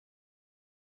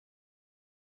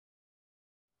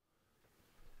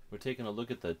We're taking a look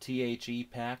at the T.H.E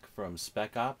pack from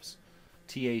Spec-Ops.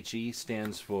 T.H.E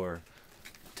stands for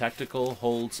Technical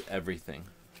Holds Everything.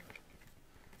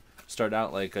 Start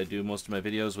out like I do most of my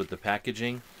videos with the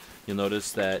packaging. You'll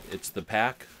notice that it's the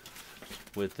pack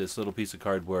with this little piece of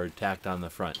cardboard tacked on the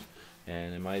front.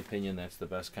 And in my opinion, that's the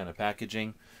best kind of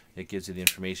packaging. It gives you the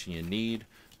information you need,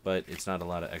 but it's not a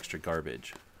lot of extra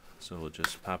garbage. So we'll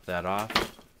just pop that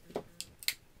off.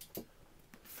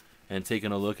 And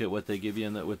taking a look at what they give you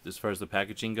in with as far as the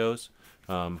packaging goes.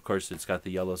 Of course, it's got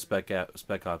the yellow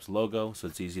Spec-Ops logo, so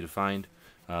it's easy to find.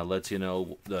 Lets you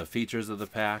know the features of the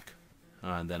pack,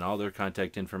 and then all their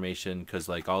contact information, because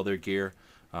like all their gear,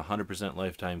 100%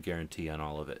 lifetime guarantee on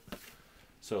all of it.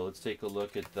 So let's take a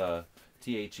look at the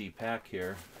T.H.E pack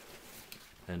here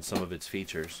and some of its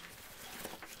features.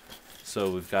 So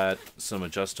we've got some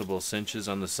adjustable cinches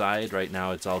on the side. Right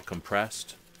now it's all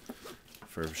compressed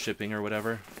for shipping or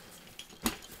whatever.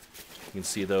 You can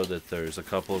see though that there's a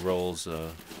couple rolls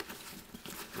of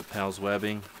PALS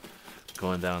webbing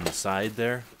going down the side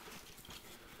there.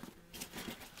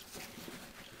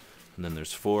 And then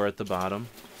there's 4 at the bottom.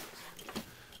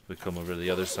 We come over to the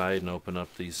other side and open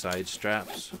up these side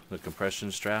straps, the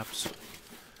compression straps.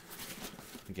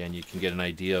 Again, you can get an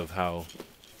idea of how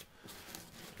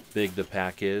big the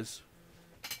pack is.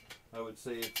 I would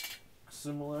say it's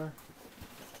similar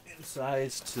in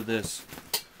size to this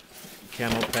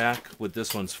camel pack, with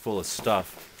this one's full of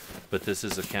stuff, but this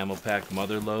is a camel pack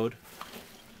mother load.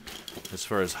 As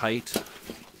far as height,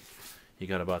 you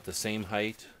got about the same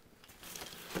height.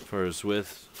 As far as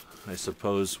width, I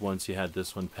suppose once you had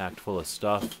this one packed full of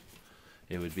stuff,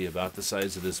 it would be about the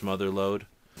size of this mother load.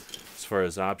 As far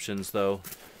as options though,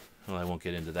 well, I won't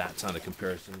get into that, it's not a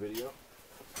comparison video.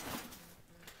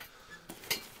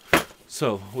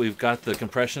 So we've got the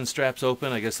compression straps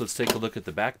open. I guess let's take a look at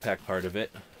the backpack part of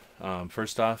it.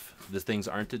 First off, the things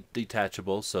aren't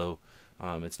detachable, so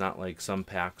it's not like some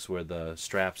packs where the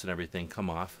straps and everything come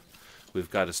off.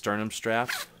 We've got a sternum strap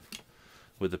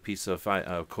with a piece of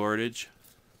cordage,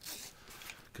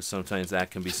 because sometimes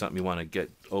that can be something you want to get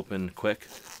open quick.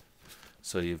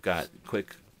 So you've got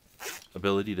quick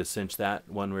ability to cinch that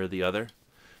one way or the other.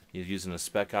 You're using a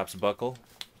Spec-Ops buckle,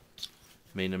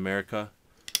 made in America,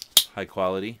 high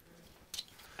quality.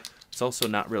 It's also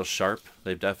not real sharp.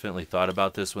 They've definitely thought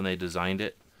about this when they designed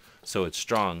it. So it's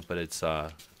strong, but it's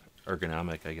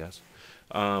ergonomic, I guess.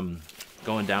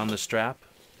 Going down the strap,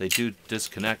 they do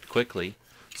disconnect quickly.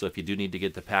 So if you do need to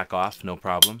get the pack off, no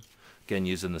problem. Again,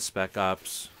 using the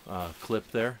Spec-Ops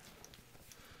clip there.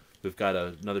 We've got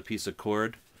another piece of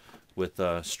cord with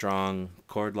a strong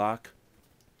cord lock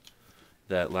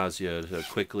that allows you to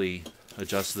quickly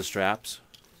adjust the straps.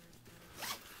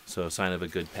 So a sign of a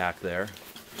good pack there.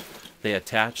 They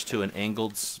attach to an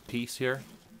angled piece here.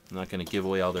 I'm not going to give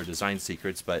away all their design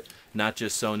secrets, but not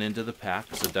just sewn into the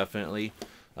pack, so definitely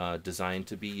designed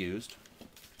to be used.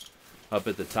 Up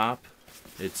at the top,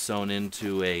 it's sewn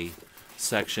into a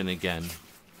section again,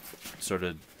 sort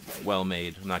of well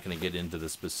made. I'm not going to get into the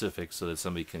specifics so that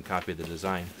somebody can copy the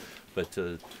design, but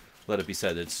to let it be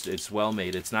said, it's well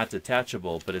made. It's not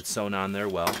detachable, but it's sewn on there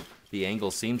well. The angle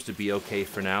seems to be okay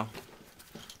for now.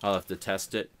 I'll have to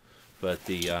test it, but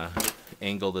the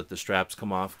angle that the straps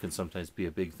come off can sometimes be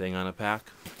a big thing on a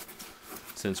pack.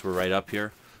 Since we're right up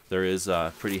here, there is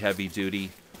a pretty heavy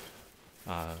duty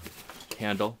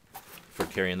handle for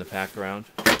carrying the pack around.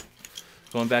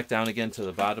 Going back down again to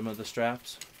the bottom of the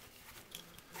straps,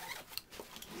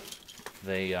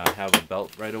 they have a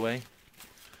belt right away.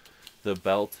 The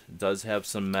belt does have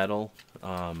some metal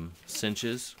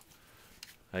cinches,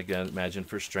 again, imagine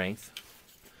for strength.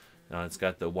 It's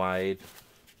got the wide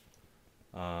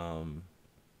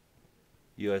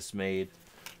US made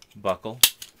buckle.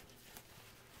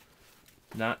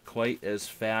 Not quite as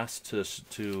fast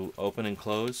to open and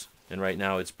close, and right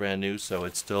now it's brand new, so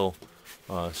it's still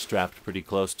strapped pretty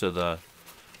close to the,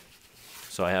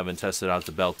 so I haven't tested out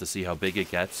the belt to see how big it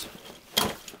gets.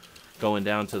 Going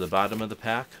down to the bottom of the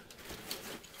pack,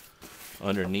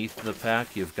 underneath the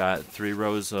pack you've got 3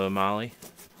 rows of MOLLE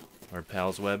or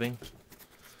PALS webbing.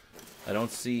 I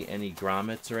don't see any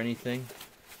grommets or anything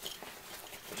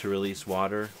to release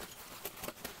water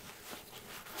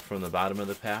from the bottom of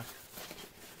the pack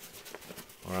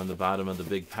or on the bottom of the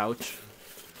big pouch.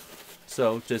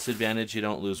 So disadvantage, you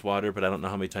don't lose water, but I don't know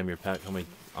how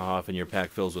often your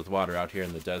pack fills with water out here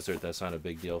in the desert. That's not a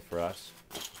big deal for us.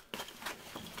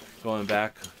 Going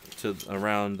back to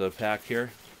around the pack here,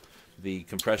 the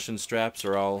compression straps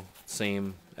are all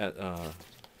same at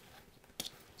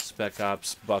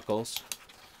Spec-Ops buckles,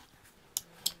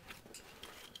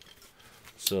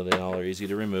 so they all are easy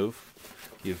to remove.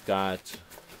 You've got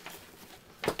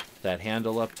that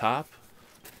handle up top.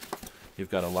 You've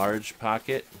got a large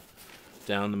pocket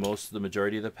down the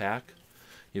majority of the pack.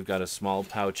 You've got a small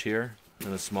pouch here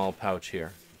and a small pouch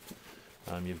here.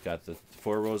 You've got the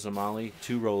 4 rows of MOLLE,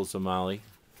 2 rows of MOLLE.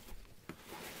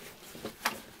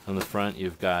 On the front,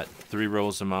 you've got 3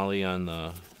 rows of MOLLE on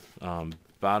the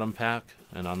bottom pack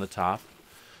and on the top.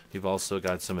 You've also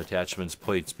got some attachments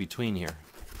plates between here.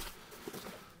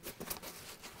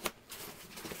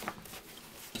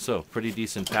 So, pretty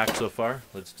decent pack so far.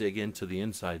 Let's dig into the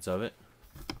insides of it.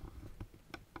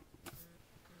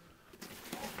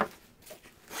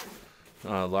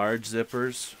 Large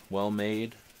zippers, well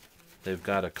made. They've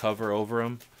got a cover over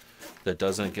them that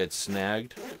doesn't get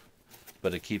snagged,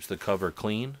 but it keeps the cover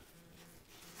clean.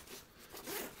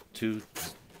 Two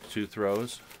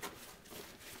throws.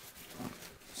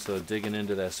 So digging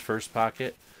into this first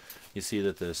pocket, you see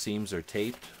that the seams are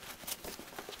taped.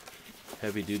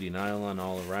 Heavy duty nylon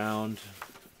all around.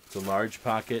 It's a large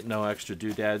pocket, no extra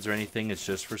doodads or anything, it's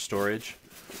just for storage.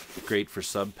 Great for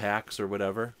sub packs or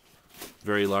whatever.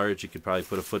 Very large, you could probably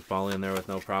put a football in there with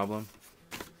no problem.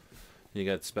 You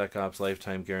got Spec-Ops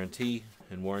lifetime guarantee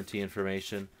and warranty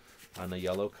information on the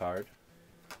yellow card.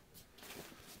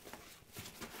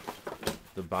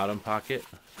 The bottom pocket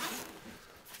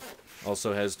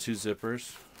also has 2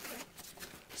 zippers.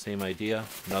 Same idea,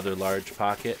 another large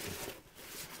pocket.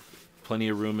 Plenty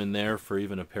of room in there for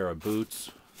even a pair of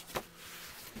boots.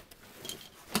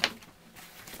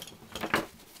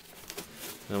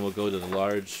 Then we'll go to the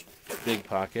large, big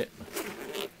pocket,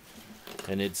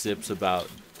 and it zips about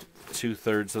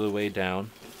 2/3 of the way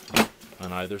down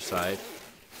on either side.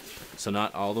 So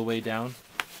not all the way down.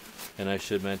 And I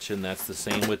should mention that's the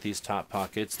same with these top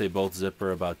pockets. They both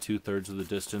zipper about 2/3 of the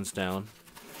distance down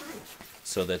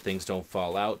so that things don't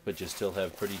fall out, but you still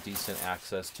have pretty decent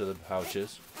access to the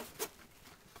pouches.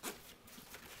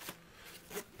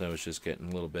 That was just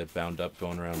getting a little bit bound up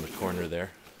going around the corner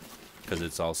there because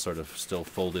it's all sort of still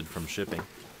folded from shipping.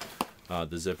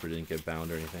 The zipper didn't get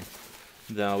bound or anything.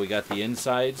 Now we got the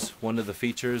insides. One of the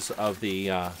features of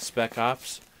the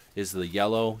Spec-Ops is the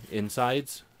yellow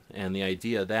insides, and the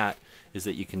idea of that is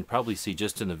that you can probably see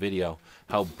just in the video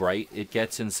how bright it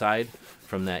gets inside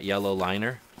from that yellow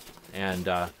liner, and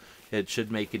it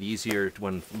should make it easier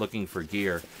when looking for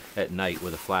gear at night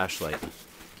with a flashlight.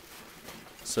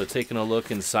 So taking a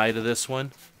look inside of this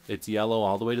one, it's yellow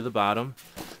all the way to the bottom.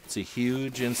 It's a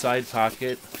huge inside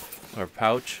pocket or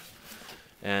pouch,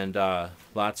 and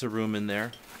lots of room in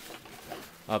there.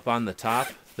 Up on the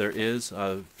top there is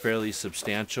a fairly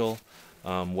substantial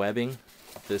webbing.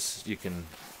 This, you can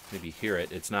maybe hear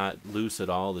it, it's not loose at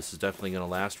all. This is definitely going to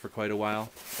last for quite a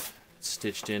while. It's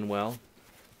stitched in well.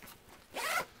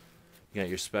 You got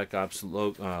your Spec-Ops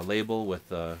label with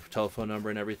the telephone number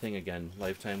and everything. Again,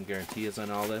 lifetime guarantee is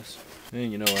on all this.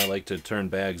 And you know I like to turn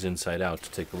bags inside out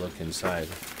to take a look inside.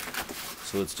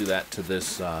 So let's do that to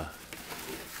this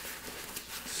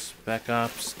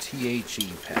Spec-Ops T.H.E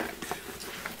pack.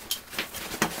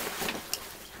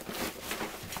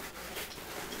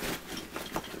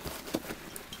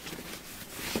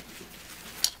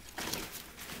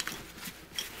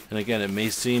 And again, it may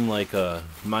seem like a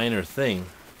minor thing,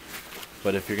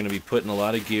 but if you're going to be putting a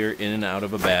lot of gear in and out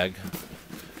of a bag,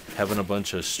 having a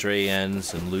bunch of stray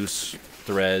ends and loose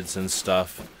threads and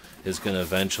stuff is going to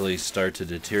eventually start to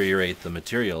deteriorate the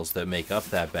materials that make up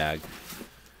that bag.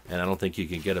 And I don't think you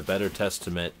can get a better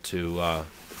testament to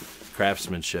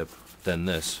craftsmanship than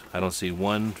this. I don't see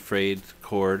one frayed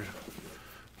cord,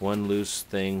 one loose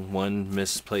thing, one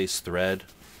misplaced thread.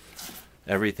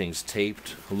 Everything's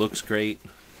taped, looks great,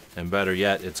 and better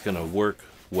yet, it's going to work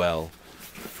well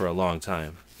for a long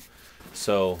time.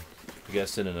 So I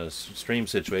guess in an extreme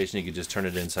situation you could just turn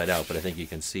it inside out, but I think you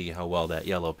can see how well that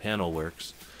yellow panel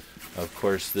works. Of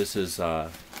course, this is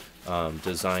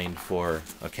designed for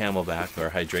a camelback or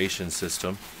hydration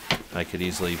system. I could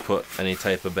easily put any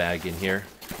type of bag in here.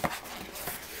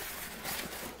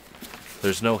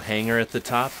 There's no hanger at the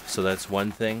top, so that's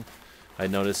one thing I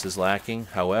notice is lacking.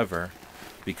 However,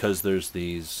 because there's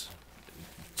these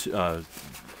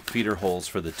feeder holes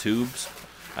for the tubes,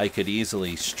 I could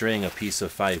easily string a piece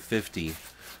of 550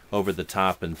 over the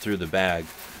top and through the bag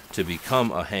to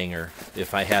become a hanger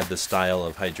if I had the style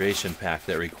of hydration pack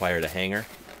that required a hanger.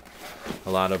 A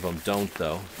lot of them don't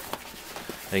though.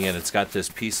 Again, it's got this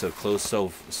piece of closed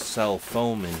cell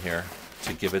foam in here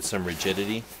to give it some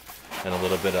rigidity and a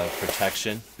little bit of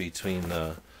protection between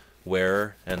the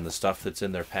wearer and the stuff that's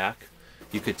in their pack.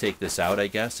 You could take this out, I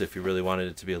guess, if you really wanted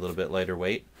it to be a little bit lighter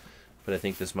weight, but I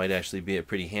think this might actually be a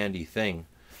pretty handy thing,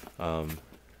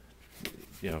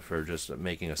 you know, for just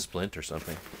making a splint or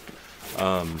something.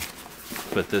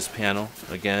 But this panel,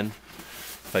 again,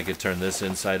 if I could turn this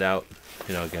inside out,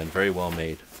 you know, again, very well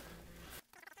made.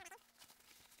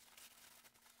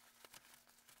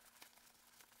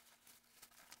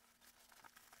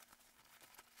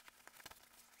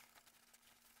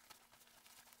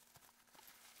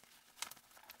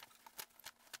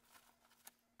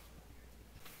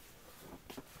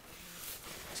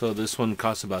 So this one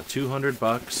costs about 200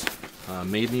 bucks.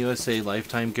 Made in the USA,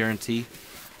 lifetime guarantee.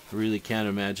 Really can't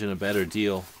imagine a better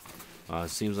deal.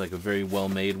 Seems like a very well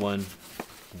made one,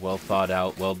 well thought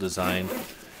out, well designed,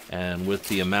 and with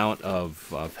the amount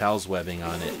of PALS webbing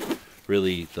on it,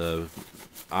 really the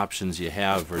options you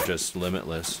have are just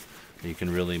limitless. You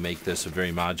can really make this a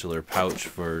very modular pouch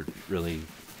for really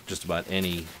just about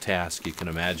any task you can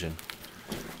imagine.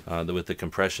 With the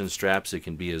compression straps, it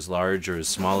can be as large or as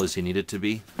small as you need it to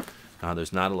be.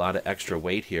 There's not a lot of extra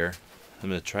weight here. I'm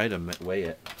going to try to weigh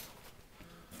it.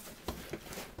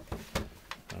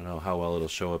 I don't know how well it'll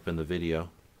show up in the video,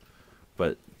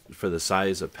 but for the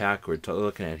size of pack we're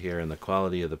looking at here and the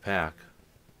quality of the pack,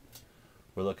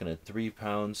 we're looking at 3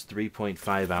 pounds,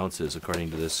 3.5 ounces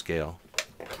according to this scale.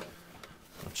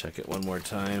 I'll check it one more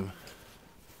time.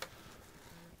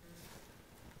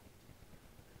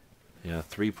 Yeah,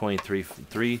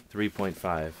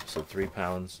 3.5, so 3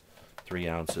 pounds, 3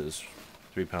 ounces,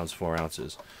 3 pounds, 4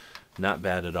 ounces. Not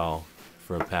bad at all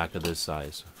for a pack of this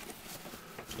size.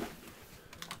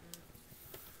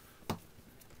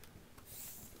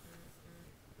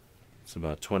 It's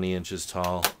about 20 inches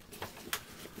tall,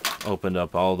 opened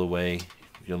up all the way.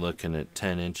 You're looking at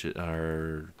 10 inches,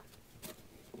 or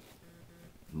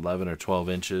 11 or 12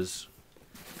 inches.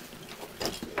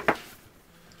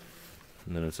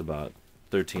 And then it's about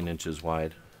 13 inches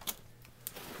wide.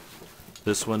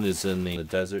 This one is in the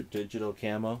Desert Digital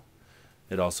Camo.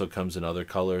 It also comes in other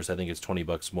colors. I think it's 20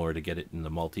 bucks more to get it in the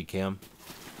multicam.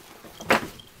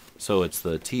 So it's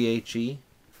the T.H.E.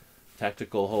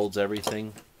 Tactical Holds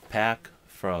Everything pack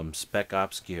from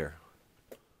Spec-Ops Gear.